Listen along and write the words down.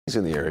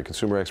In the area.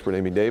 Consumer expert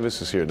Amy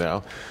Davis is here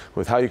now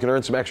with how you can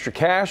earn some extra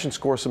cash and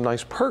score some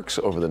nice perks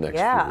over the next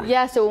few weeks.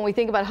 Yeah, so when we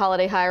think about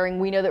holiday hiring,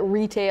 we know that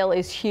retail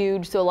is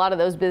huge, so a lot of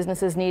those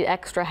businesses need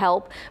extra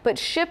help, but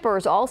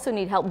shippers also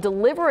need help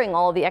delivering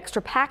all the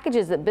extra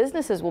packages that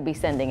businesses will be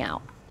sending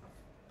out.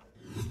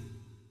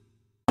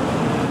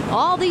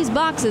 All these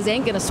boxes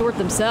ain't going to sort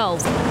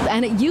themselves.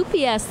 And at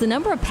UPS, the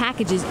number of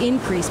packages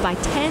increase by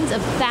tens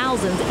of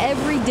thousands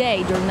every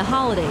day during the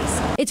holidays.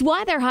 It's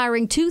why they're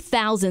hiring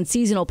 2,000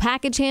 seasonal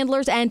package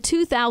handlers and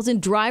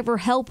 2,000 driver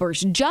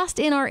helpers just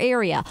in our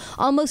area,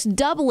 almost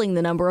doubling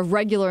the number of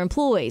regular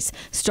employees.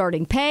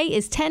 Starting pay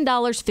is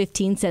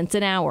 $10.15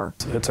 an hour.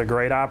 It's a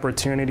great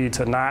opportunity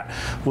to not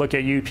look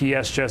at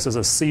UPS just as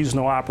a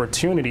seasonal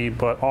opportunity,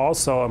 but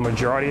also a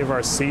majority of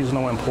our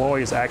seasonal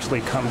employees actually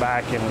come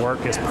back and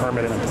work as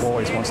permanent employees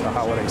once the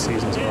holiday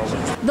season's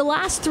over. The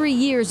last 3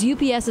 years,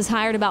 UPS has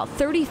hired about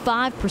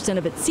 35%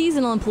 of its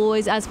seasonal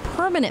employees as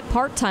permanent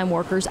part-time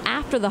workers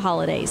after the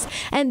holidays.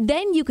 And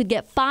then you could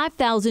get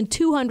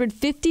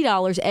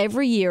 $5,250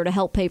 every year to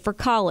help pay for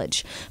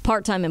college.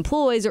 Part-time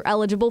employees are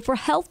eligible for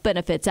health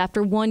benefits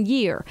after 1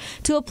 year.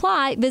 To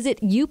apply,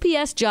 visit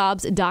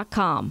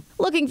upsjobs.com.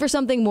 Looking for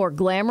something more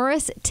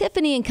glamorous?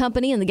 Tiffany &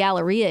 Company in the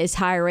Galleria is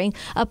hiring.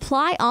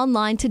 Apply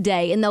online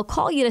today and they'll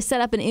call you to set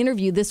up an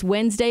interview this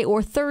Wednesday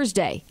or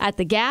Thursday. At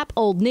The Gap,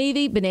 Old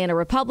Navy, Banana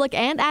Republic,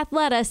 and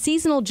Athleta,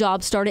 seasonal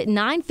jobs start at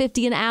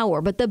 $9.50 an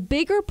hour, but the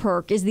bigger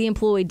perk is the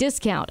employee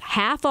discount,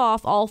 half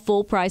off all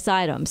full-price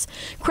items.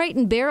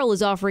 Crate & Barrel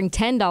is offering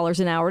 $10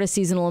 an hour to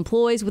seasonal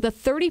employees with a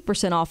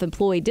 30% off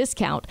employee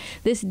discount.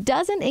 This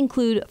doesn't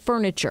include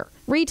furniture.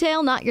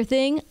 Retail, not your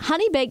thing?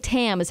 Honey Baked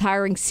Ham is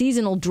hiring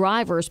seasonal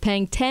drivers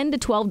paying $10 to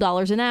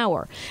 $12 an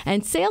hour,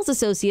 and sales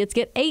associates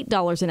get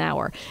 $8 an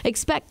hour.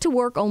 Expect to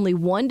work only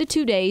 1 to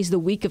 2 days the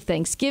week of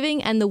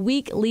Thanksgiving and the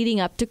week leading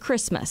up to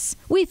Christmas.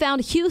 We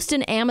found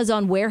Houston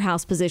Amazon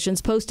warehouse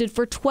positions posted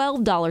for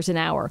 $12 an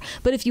hour,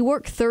 but if you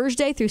work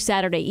Thursday through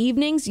Saturday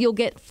evenings, you'll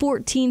get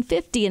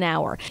 $14.50 an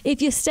hour.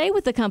 If you stay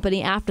with the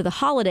company after the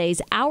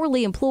holidays,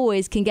 hourly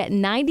employees can get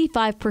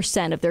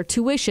 95% of their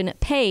tuition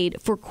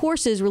paid for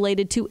courses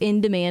related to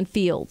in-demand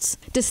fields.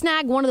 To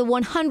snag one of the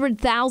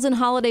 100,000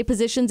 holiday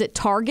positions at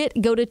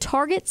Target, go to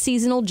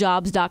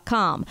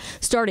targetseasonaljobs.com.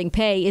 Starting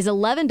pay is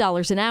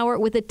 $11 an hour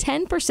with a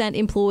 10%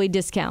 employee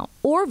discount.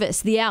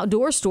 Orvis, the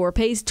outdoor store,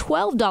 pays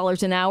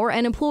 $12 an hour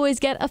and employees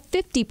get a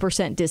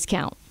 50%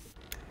 discount.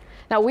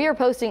 Now, we are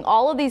posting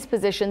all of these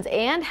positions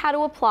and how to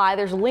apply.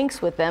 There's links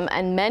with them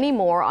and many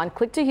more on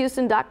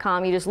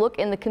click2houston.com. You just look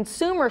in the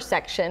consumer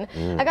section.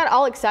 I got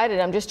all excited.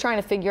 I'm just trying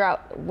to figure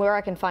out where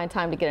I can find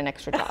time to get an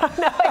extra job.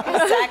 No,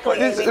 exactly.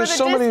 There's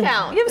so many.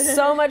 You have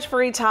so much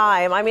free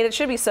time. I mean, it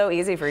should be so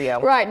easy for you.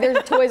 Right.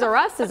 There's Toys R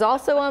Us is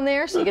also on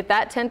there, so you get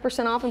that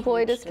 10% off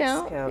employee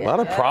discount. A lot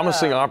of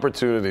promising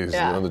opportunities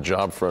on the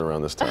job front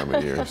around this time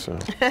of year. So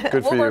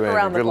good for you,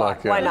 Amy. Good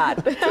luck. Why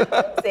not?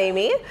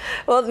 Amy.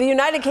 Well, the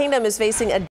United Kingdom is facing